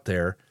get out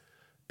there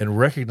and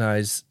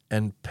recognize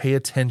and pay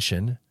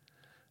attention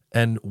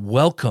and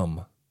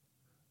welcome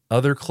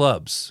other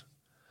clubs.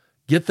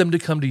 Get them to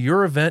come to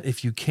your event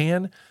if you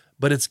can,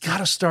 but it's got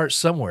to start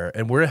somewhere.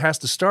 And where it has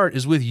to start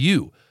is with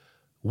you.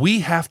 We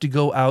have to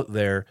go out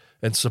there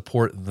and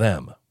support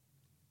them.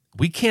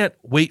 We can't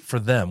wait for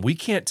them. We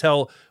can't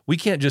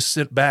just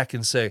sit back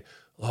and say,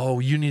 oh,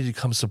 you need to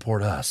come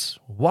support us.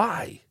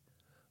 Why?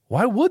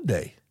 Why would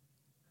they?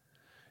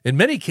 In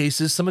many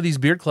cases, some of these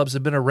beard clubs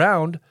have been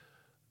around,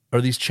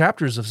 or these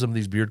chapters of some of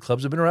these beard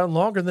clubs have been around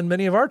longer than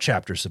many of our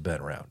chapters have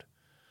been around.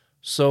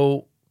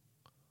 So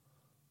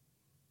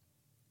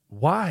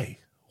why?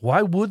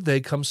 Why would they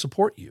come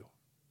support you?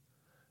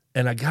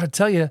 And I got to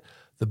tell you,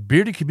 the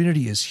bearded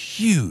community is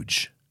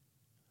huge.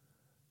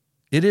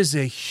 It is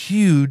a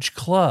huge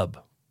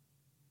club.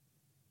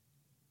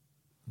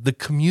 The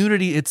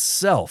community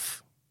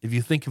itself, if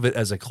you think of it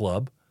as a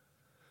club,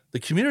 the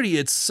community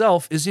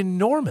itself is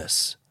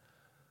enormous.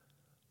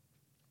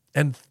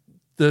 And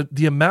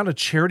the amount of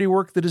charity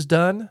work that is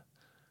done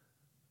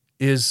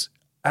is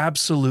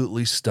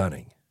absolutely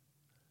stunning.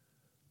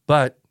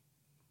 But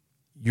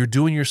you're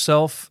doing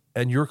yourself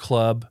and your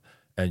club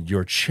and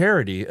your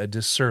charity a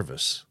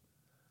disservice.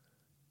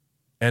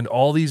 And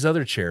all these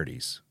other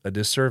charities a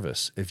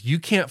disservice. If you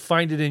can't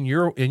find it in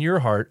your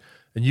heart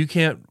and you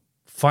can't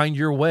find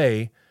your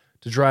way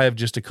to drive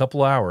just a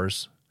couple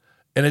hours,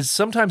 and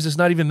sometimes it's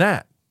not even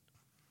that.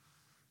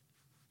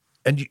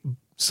 And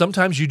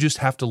sometimes you just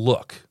have to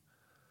look.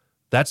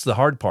 That's the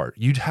hard part.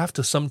 You'd have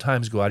to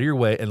sometimes go out of your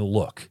way and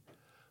look.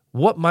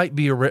 What might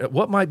be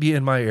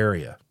in my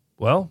area?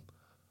 Well,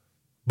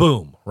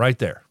 boom, right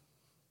there.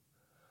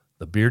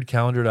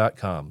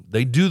 Thebeardcalendar.com.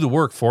 They do the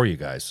work for you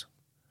guys.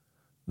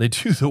 They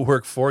do the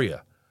work for you.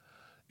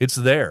 It's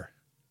there.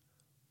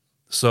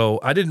 So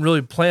I didn't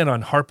really plan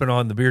on harping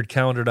on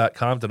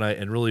thebeardcalendar.com tonight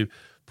and really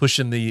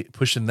pushing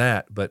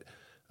that, but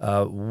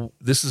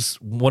this is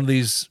one of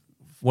these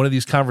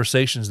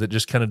conversations that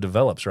just kind of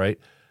develops, right?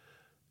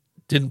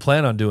 Didn't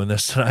plan on doing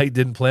this tonight.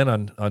 Didn't plan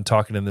on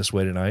talking in this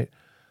way tonight,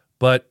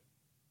 but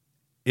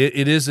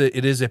it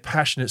is a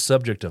passionate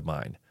subject of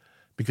mine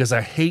because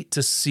I hate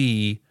to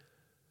see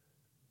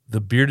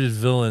the Bearded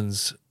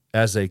Villains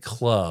as a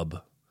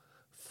club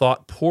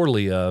thought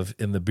poorly of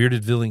in the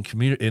bearded villain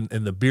community,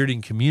 in the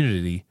bearding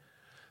community,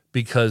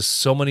 because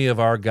so many of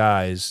our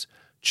guys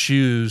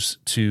choose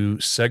to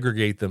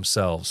segregate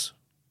themselves.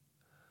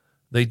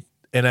 And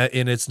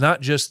it's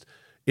not just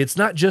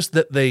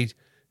that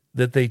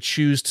they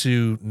choose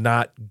to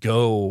not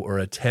go or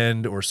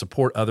attend or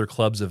support other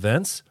clubs'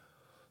 events.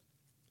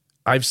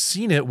 I've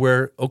seen it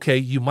where, okay,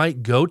 you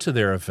might go to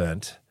their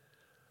event,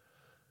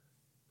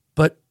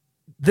 but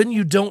then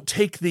you don't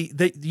take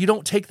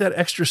that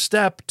extra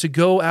step to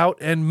go out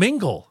and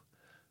mingle.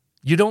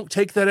 You don't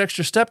take that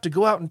extra step to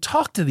go out and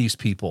talk to these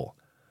people.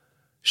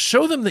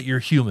 Show them that you're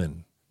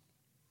human.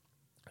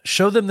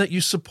 Show them that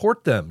you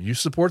support them. You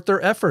support their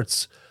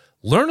efforts.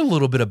 Learn a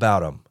little bit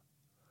about them.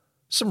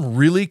 Some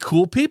really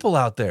cool people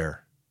out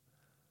there.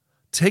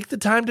 Take the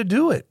time to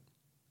do it.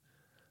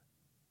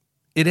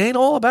 It ain't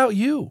all about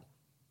you.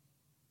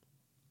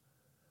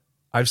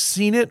 I've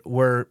seen it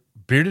where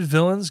bearded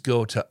villains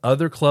go to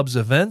other clubs'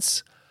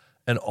 events,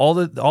 and all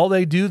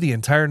they do the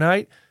entire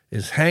night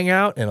is hang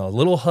out in a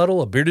little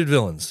huddle of bearded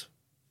villains,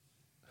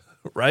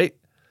 right?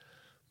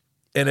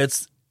 And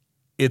it's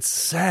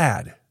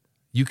sad.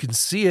 You can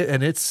see it,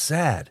 and it's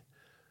sad.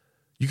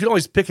 You can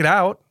always pick it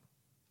out.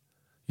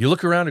 You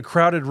look around a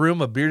crowded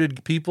room of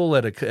bearded people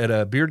at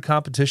a beard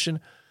competition.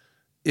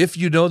 If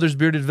you know there's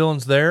bearded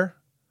villains there,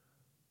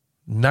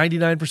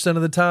 99%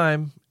 of the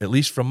time, at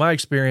least from my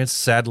experience,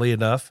 sadly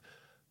enough,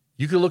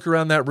 you could look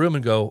around that room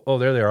and go, oh,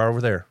 there they are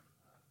over there.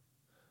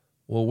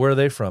 Well, where are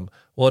they from?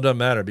 Well, it doesn't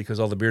matter because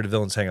all the bearded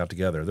villains hang out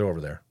together. They're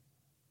over there.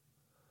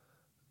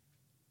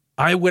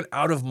 I went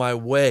out of my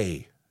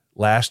way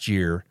last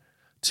year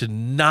to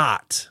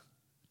not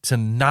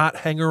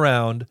hang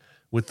around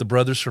with the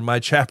brothers from my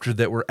chapter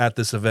that were at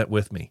this event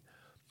with me.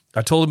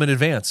 I told them in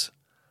advance,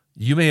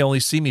 you may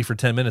only see me for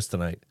 10 minutes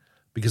tonight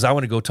because I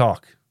want to go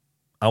talk.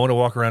 I want to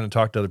walk around and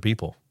talk to other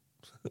people.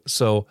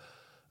 So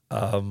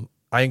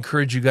I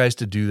encourage you guys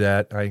to do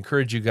that. I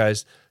encourage you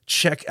guys,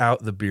 check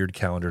out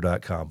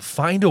thebeardcalendar.com.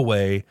 Find a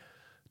way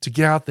to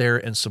get out there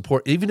and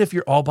support, even if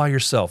you're all by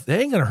yourself. They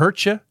ain't going to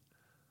hurt you.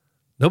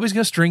 Nobody's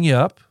going to string you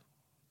up.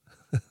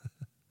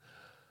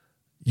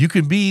 You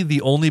can be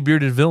the only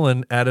bearded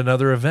villain at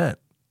another event.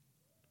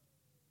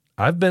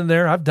 I've been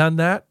there. I've done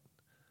that.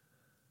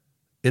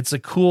 It's a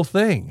cool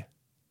thing.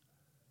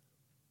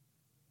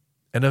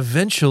 And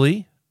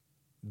eventually,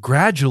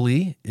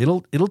 gradually,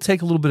 it'll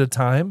take a little bit of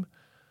time,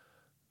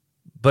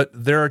 but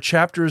there are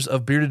chapters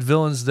of bearded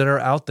villains that are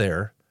out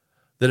there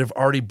that have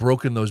already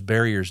broken those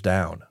barriers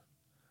down.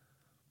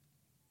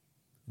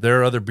 there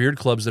are other beard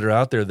clubs that are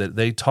out there that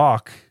they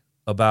talk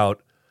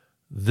about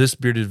this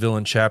Bearded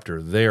Villain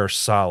chapter. They are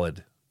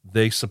solid.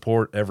 They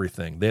support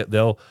everything.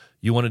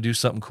 You want to do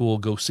something cool,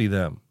 go see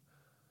them.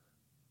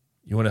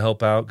 You want to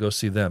help out, go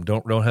see them.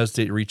 Don't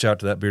hesitate to reach out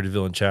to that Bearded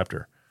Villain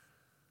chapter.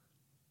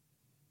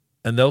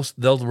 And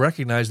they'll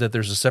recognize that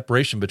there's a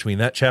separation between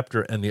that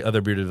chapter and the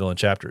other Bearded Villain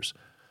chapters.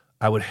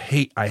 I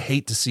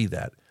hate to see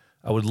that.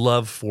 I would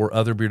love for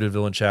other Bearded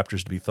Villain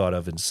chapters to be thought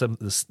of in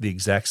the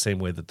exact same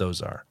way that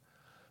those are.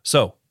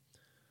 So,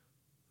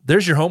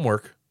 there's your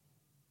homework.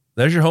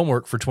 There's your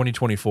homework for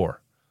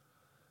 2024.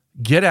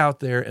 Get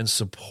out there and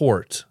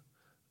support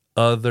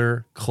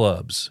other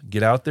clubs.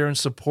 Get out there and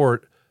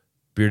support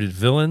Bearded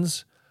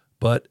Villains,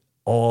 but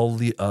all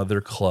the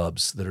other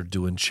clubs that are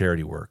doing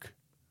charity work.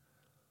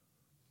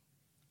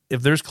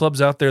 If there's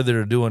clubs out there that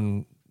are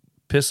doing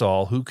piss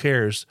all, who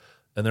cares?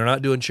 And they're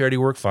not doing charity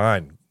work,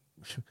 fine.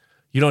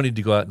 You don't need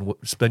to go out and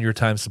spend your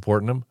time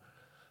supporting them.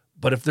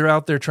 But if they're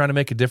out there trying to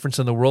make a difference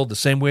in the world the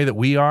same way that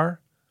we are,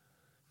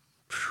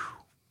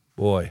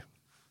 boy,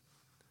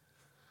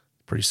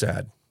 pretty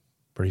sad.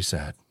 Pretty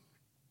sad.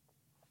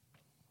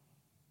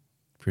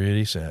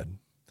 Pretty sad.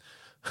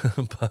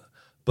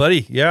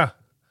 Buddy, yeah.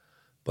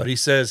 Buddy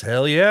says,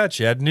 hell yeah,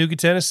 Chattanooga,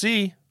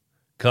 Tennessee.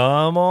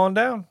 Come on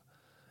down.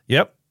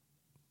 Yep.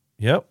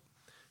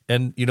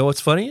 And you know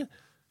what's funny?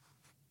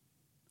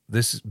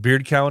 This is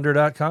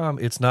beardcalendar.com.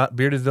 It's not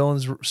Bearded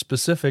Villains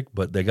specific,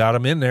 but they got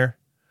them in there.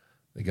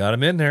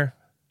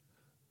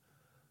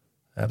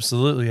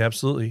 Absolutely.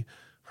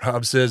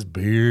 Rob says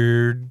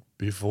Beard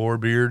Before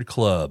Beard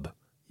Club.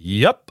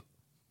 Yep.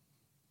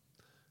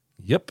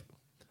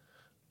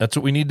 That's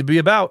what we need to be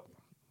about.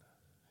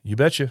 You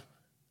betcha.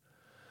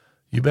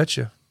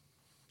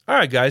 All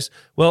right, guys.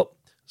 Well,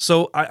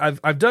 so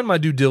I've done my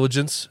due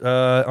diligence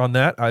on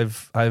that.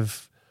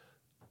 I've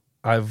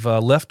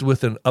left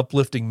with an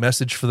uplifting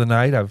message for the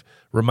night. I've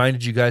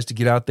reminded you guys to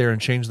get out there and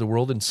change the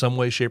world in some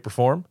way, shape, or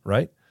form,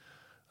 right?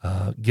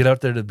 Get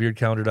out there to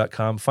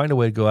beardcalendar.com. Find a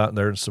way to go out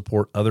there and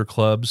support other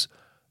clubs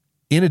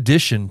in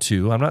addition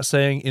to, I'm not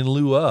saying in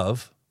lieu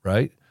of,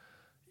 right?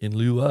 In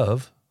lieu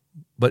of,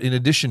 but in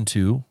addition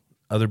to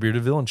other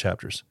Bearded Villain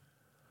chapters.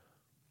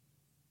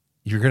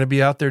 You're going to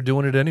be out there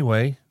doing it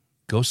anyway.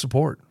 Go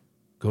support.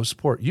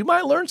 You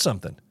might learn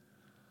something.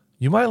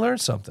 One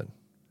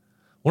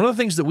of the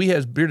things that we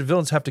as Bearded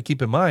Villains have to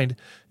keep in mind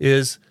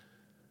is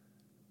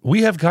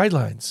we have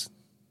guidelines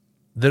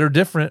that are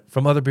different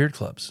from other beard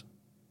clubs.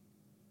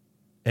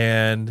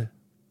 And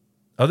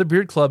other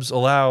beard clubs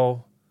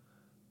allow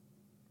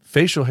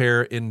facial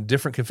hair in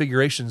different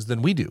configurations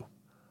than we do.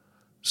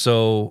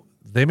 So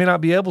they may not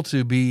be able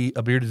to be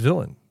a bearded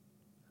villain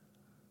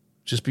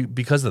just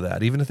because of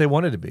that, even if they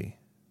wanted to be.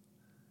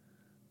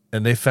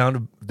 And they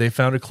found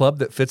a club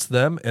that fits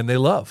them and they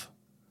love.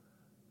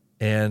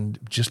 And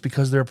just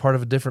because they're a part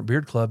of a different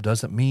beard club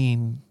doesn't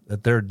mean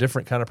that they're a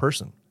different kind of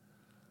person.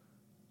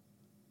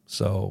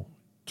 So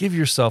give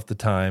yourself the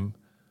time.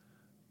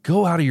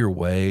 Go out of your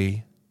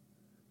way.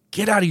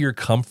 Get out of your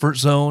comfort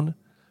zone.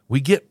 We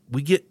get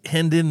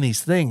hemmed in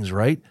these things,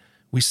 right?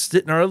 We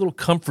sit in our little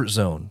comfort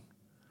zone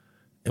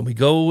and we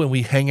go and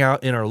we hang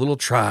out in our little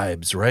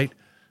tribes, right?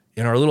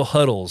 In our little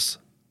huddles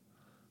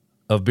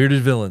of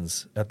bearded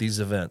villains at these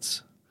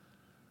events.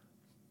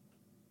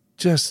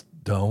 Just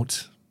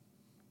don't.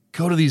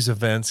 Go to these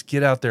events.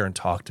 Get out there and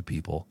talk to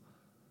people.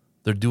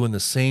 They're doing the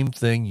same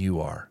thing you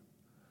are.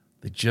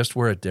 They just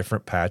wear a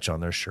different patch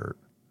on their shirt.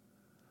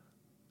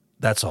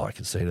 That's all I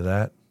can say to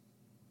that.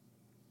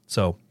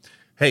 So,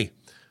 hey,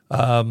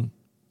 I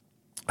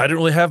didn't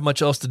really have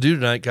much else to do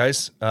tonight,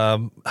 guys.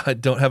 I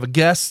don't have a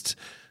guest,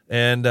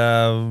 and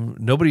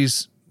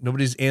nobody's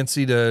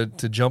antsy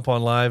to jump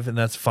on live, and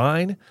that's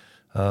fine.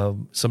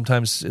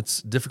 Sometimes it's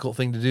a difficult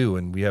thing to do,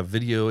 and we have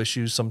video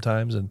issues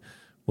sometimes, and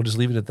we'll just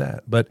leave it at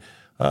that. But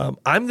I'm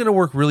going to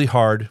work really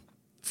hard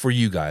for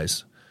you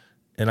guys,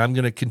 and I'm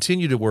going to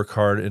continue to work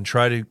hard and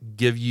try to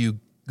give you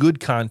good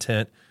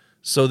content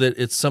so that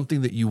it's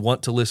something that you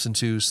want to listen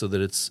to, so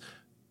that it's,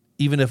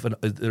 even if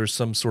there's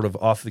some sort of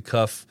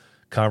off-the-cuff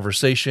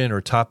conversation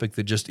or topic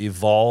that just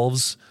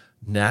evolves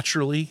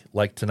naturally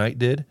like tonight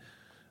did.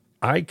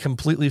 I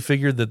completely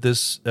figured that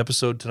this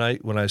episode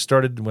tonight, when I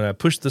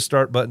pushed the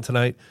start button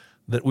tonight,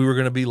 that we were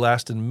going to be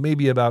lasting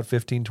maybe about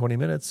 15, 20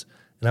 minutes,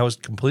 and I was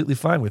completely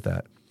fine with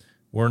that.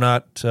 We're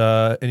not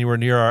anywhere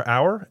near our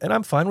hour, and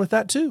I'm fine with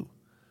that too.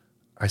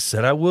 I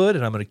said I would,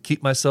 and I'm going to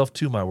keep myself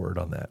to my word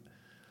on that.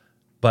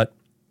 But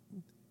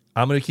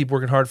I'm going to keep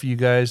working hard for you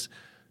guys,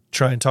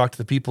 try and talk to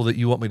the people that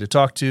you want me to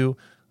talk to.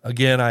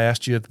 Again, I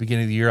asked you at the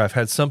beginning of the year, I've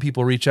had some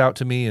people reach out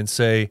to me and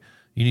say,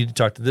 you need to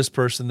talk to this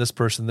person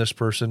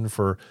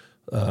for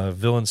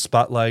Villain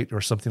Spotlight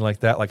or something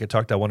like that,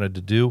 like I wanted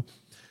to do.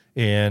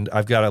 And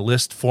I've got a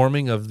list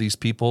forming of these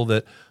people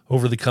that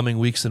over the coming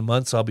weeks and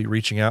months I'll be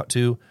reaching out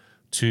to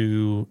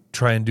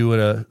try and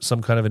do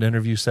some kind of an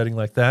interview setting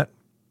like that.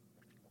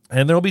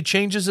 And there will be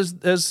changes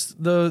as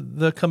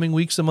the coming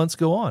weeks and months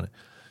go on,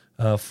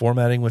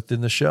 formatting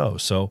within the show.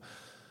 So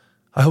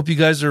I hope you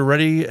guys are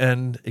ready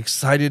and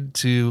excited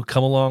to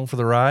come along for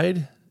the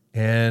ride.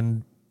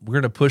 and we're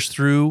going to push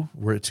through.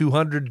 We're at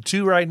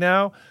 202 right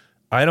now.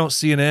 I don't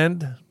see an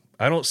end.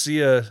 I don't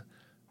see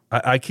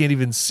I can't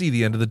even see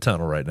the end of the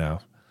tunnel right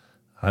now.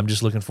 I'm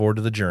just looking forward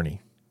to the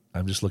journey.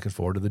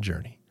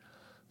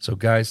 So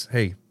guys,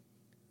 hey,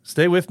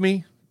 stay with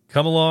me.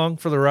 Come along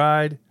for the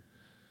ride.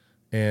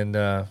 And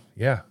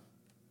yeah,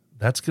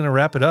 that's going to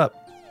wrap it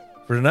up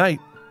for tonight.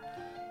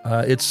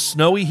 It's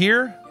snowy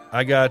here.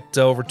 I got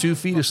over 2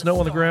 feet of snow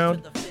on the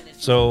ground.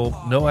 So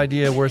no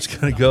idea where it's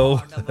going to go,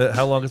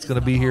 how long it's going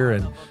to be here,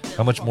 and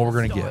how much more we're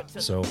going to get.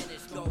 So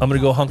I'm going to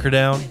go hunker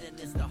down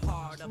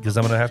because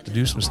I'm going to have to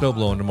do some snow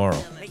blowing tomorrow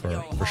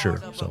for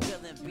sure. So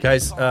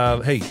guys, hey,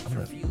 I'm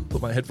going to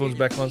put my headphones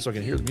back on so I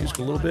can hear the music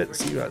a little bit and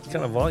see what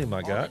kind of volume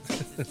I got.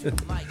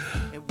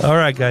 All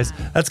right, guys,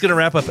 that's going to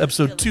wrap up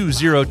episode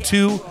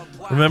 202.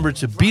 Remember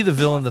to be the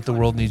villain that the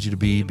world needs you to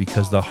be,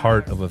 because the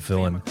heart of a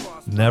villain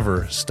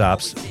never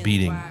stops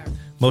beating.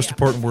 Most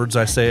important words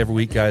I say every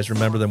week, guys,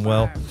 remember them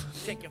well.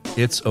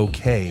 It's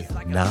okay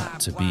not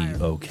to be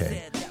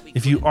okay.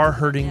 If you are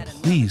hurting,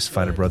 please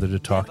find a brother to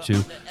talk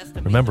to.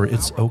 Remember,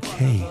 it's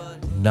okay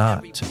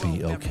not to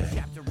be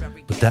okay.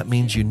 But that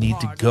means you need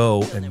to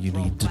go and you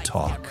need to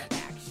talk.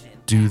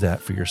 Do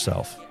that for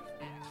yourself.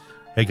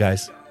 Hey,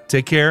 guys,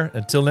 take care.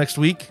 Until next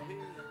week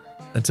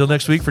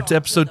for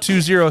episode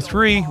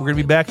 203, we're going to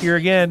be back here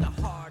again.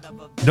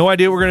 No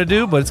idea what we're going to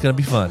do, but it's going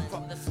to be fun.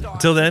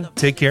 Until then,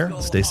 take care.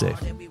 Stay safe.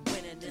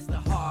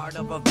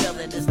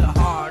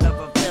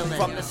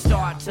 From the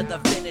start to the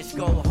finish,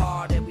 go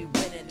hard and we